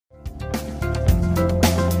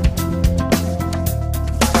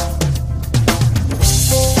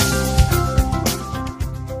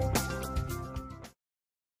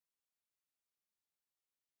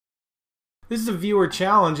This is a viewer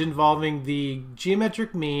challenge involving the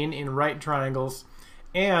geometric mean in right triangles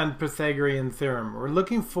and Pythagorean theorem. We're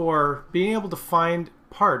looking for being able to find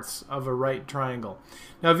parts of a right triangle.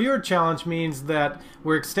 Now, viewer challenge means that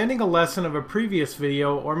we're extending a lesson of a previous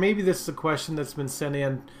video, or maybe this is a question that's been sent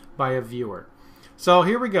in by a viewer. So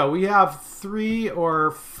here we go. We have 3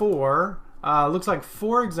 or 4, looks like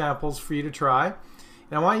 4 examples for you to try. And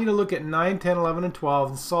I want you to look at 9, 10, 11, and 12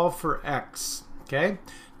 and solve for x. Okay?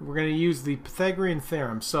 We're going to use the Pythagorean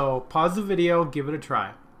theorem. So pause the video, give it a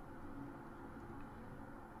try.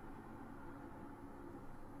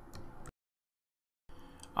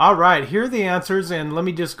 Alright, here are the answers, and let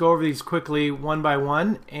me just go over these quickly one by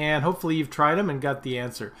one, and hopefully you've tried them and got the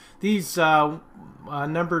answer. These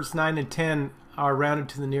numbers 9 and 10 are rounded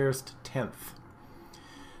to the nearest tenth.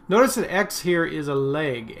 Notice that x here is a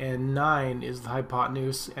leg, and 9 is the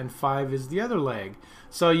hypotenuse, and 5 is the other leg.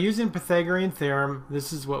 So using Pythagorean theorem,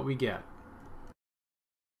 this is what we get.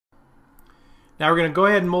 Now we're going to go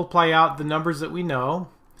ahead and multiply out the numbers that we know,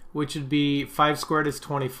 which would be 5 squared is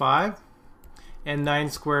 25, and 9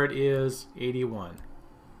 squared is 81.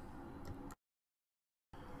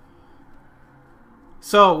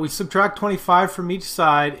 So we subtract 25 from each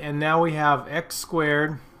side, and now we have x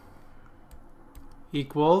squared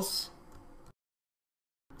equals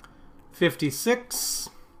 56.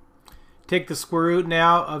 Take the square root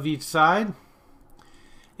now of each side.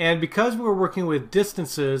 And because we're working with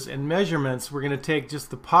distances and measurements, we're going to take just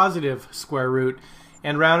the positive square root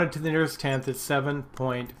and round it to the nearest tenth at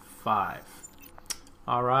 7.5.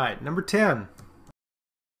 Alright, number 10.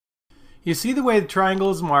 You see the way the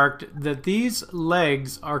triangle is marked, that these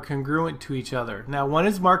legs are congruent to each other. Now one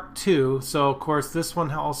is marked 2, so of course this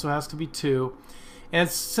one also has to be 2. And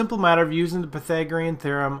it's a simple matter of using the Pythagorean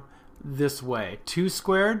theorem this way. 2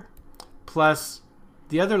 squared plus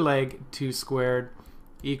the other leg 2 squared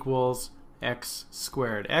equals x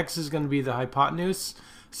squared. X is going to be the hypotenuse.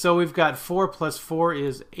 So we've got 4 plus 4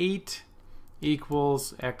 is 8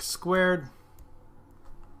 equals x squared.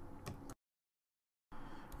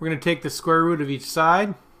 We're going to take the square root of each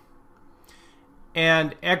side.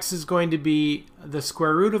 And x is going to be the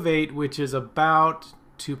square root of 8, which is about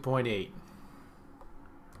 2.8.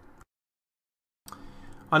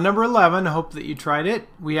 On number 11, I hope that you tried it.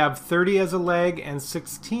 We have 30 as a leg and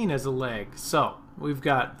 16 as a leg. So we've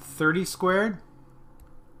got 30 squared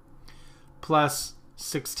plus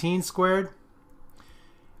 16 squared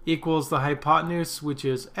equals the hypotenuse, which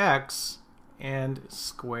is x, and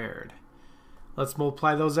squared. Let's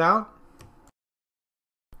multiply those out,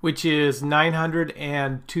 which is 900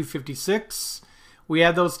 and 256. We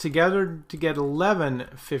add those together to get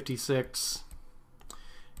 1156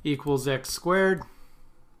 equals x squared.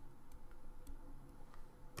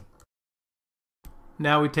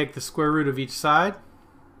 Now we take the square root of each side,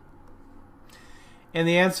 and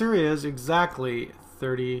the answer is exactly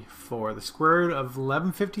 34. The square root of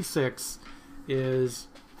 1156 is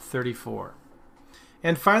 34.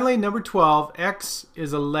 And finally, number 12, x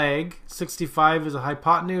is a leg, 65 is a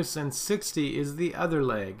hypotenuse, and 60 is the other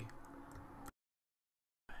leg.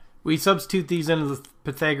 We substitute these into the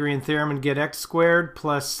Pythagorean theorem and get x squared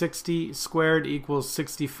plus 60 squared equals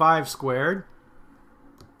 65 squared.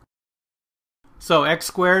 So x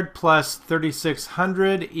squared plus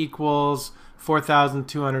 3600 equals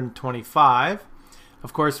 4225.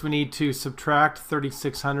 Of course, we need to subtract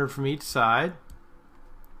 3600 from each side.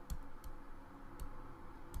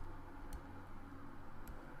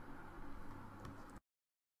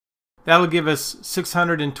 That'll give us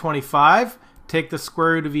 625. Take the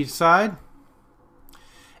square root of each side.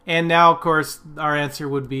 And now, of course, our answer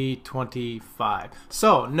would be 25.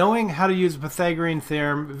 So, knowing how to use the Pythagorean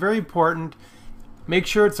theorem, very important. Make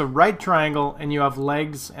sure it's a right triangle and you have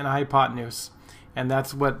legs and a hypotenuse. And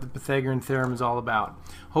that's what the Pythagorean theorem is all about.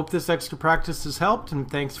 Hope this extra practice has helped, and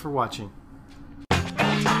thanks for watching.